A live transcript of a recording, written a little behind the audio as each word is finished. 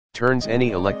Turns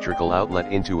any electrical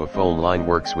outlet into a phone line.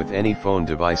 Works with any phone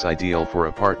device. Ideal for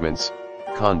apartments,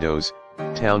 condos,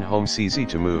 townhomes. Easy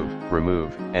to move,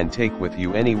 remove, and take with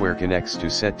you anywhere. Connects to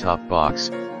set-top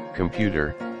box,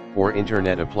 computer, or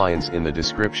internet appliance. In the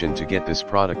description to get this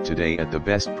product today at the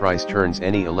best price. Turns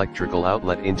any electrical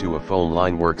outlet into a phone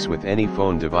line. Works with any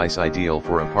phone device. Ideal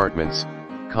for apartments,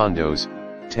 condos,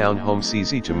 townhomes.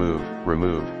 Easy to move,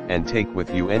 remove, and take with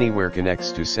you anywhere.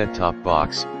 Connects to set-top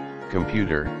box,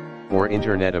 computer, or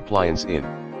internet appliance. In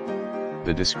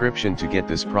the description to get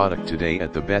this product today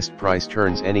at the best price.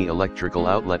 Turns any electrical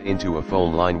outlet into a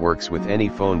phone line. Works with any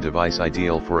phone device.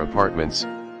 Ideal for apartments,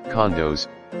 condos,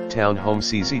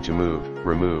 townhomes. Easy to move,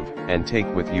 remove, and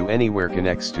take with you anywhere.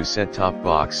 Connects to set-top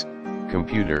box,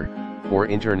 computer, or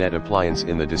internet appliance.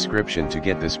 In the description to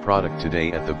get this product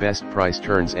today at the best price.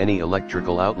 Turns any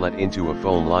electrical outlet into a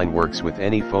phone line. Works with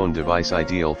any phone device.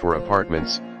 Ideal for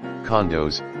apartments,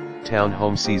 condos,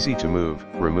 townhomes. Easy to move,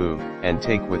 remove, and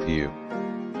take with you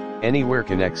anywhere.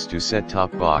 Connects to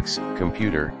set-top box,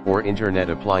 computer, or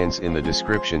internet appliance. In the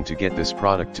description to get this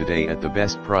product today at the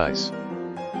best price.